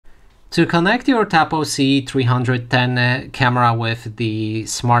To connect your Tapo C310 camera with the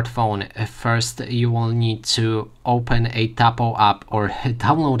smartphone, first you will need to open a Tapo app or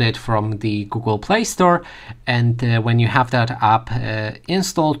download it from the Google Play Store, and when you have that app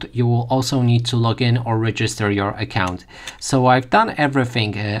installed, you will also need to log in or register your account. So I've done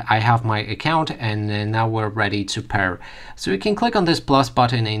everything. I have my account, and now we're ready to pair. So you can click on this plus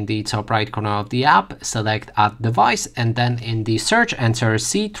button in the top right corner of the app, select Add Device, and then in the search enter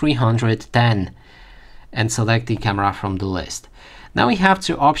C310 and select the camera from the list. Now we have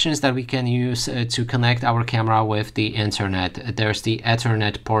two options that we can use to connect our camera with the internet. There's the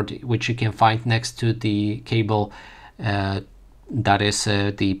Ethernet port, which you can find next to the cable that is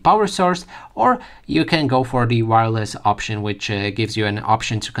the power source, or you can go for the wireless option, which gives you an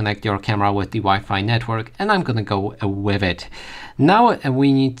option to connect your camera with the Wi-Fi network, and I'm gonna go with it. Now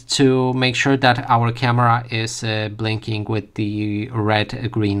we need to make sure that our camera is blinking with the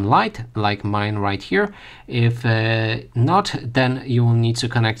red-green light, like mine right here. If not, then you will need to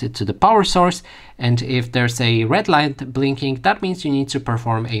connect it to the power source, and if there's a red light blinking, that means you need to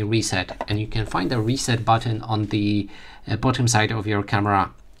perform a reset, and you can find the reset button on the bottom side of your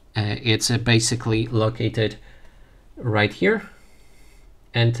camera. It's basically located right here,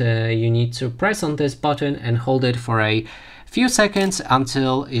 and you need to press on this button and hold it for a few seconds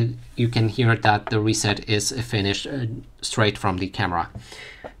until you can hear that the reset is finished straight from the camera.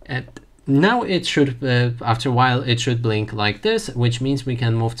 And now it should, after a while, it should blink like this, which means we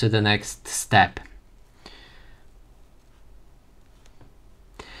can move to the next step.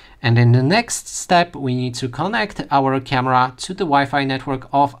 And in the next step, we need to connect our camera to the Wi-Fi network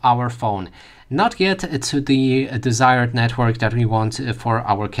of our phone, not yet to the desired network that we want for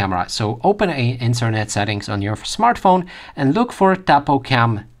our camera. So open internet settings on your smartphone and look for Tapo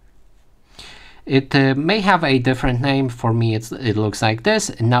Cam. It may have a different name. For me, it looks like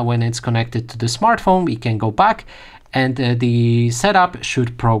this. Now when it's connected to the smartphone, we can go back and the setup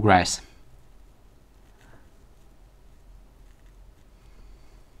should progress.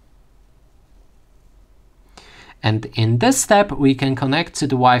 And in this step, we can connect to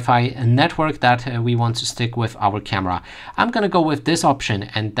the Wi-Fi network that we want to stick with our camera. I'm gonna go with this option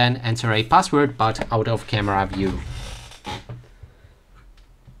and then enter a password, but out of camera view.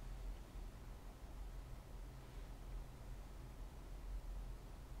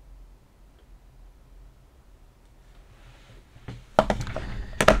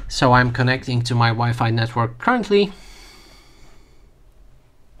 So I'm connecting to my Wi-Fi network currently.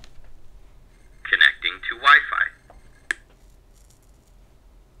 Connecting to Wi-Fi.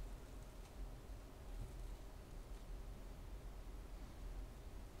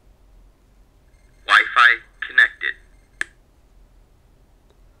 Wi-Fi connected.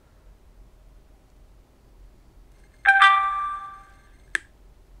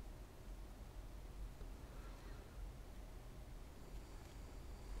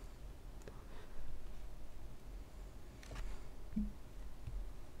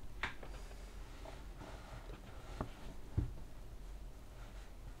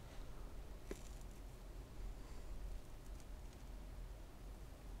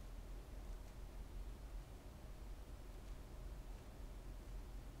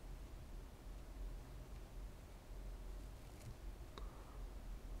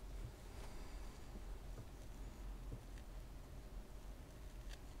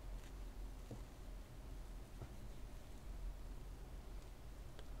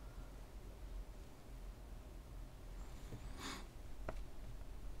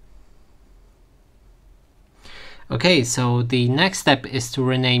 Okay, so the next step is to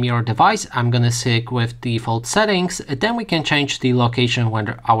rename your device. I'm gonna stick with default settings. Then we can change the location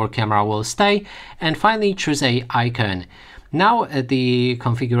where our camera will stay, and finally choose a icon. Now the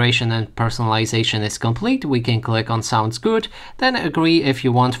configuration and personalization is complete. We can click on Sounds Good, then agree if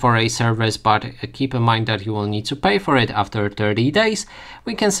you want for a service, but keep in mind that you will need to pay for it after 30 days.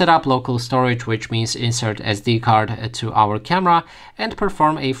 We can set up local storage, which means insert SD card to our camera and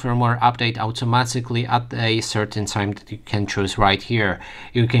perform a firmware update automatically at a certain time that you can choose right here.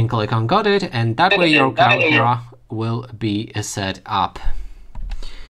 You can click on Got It, and that way your camera will be set up.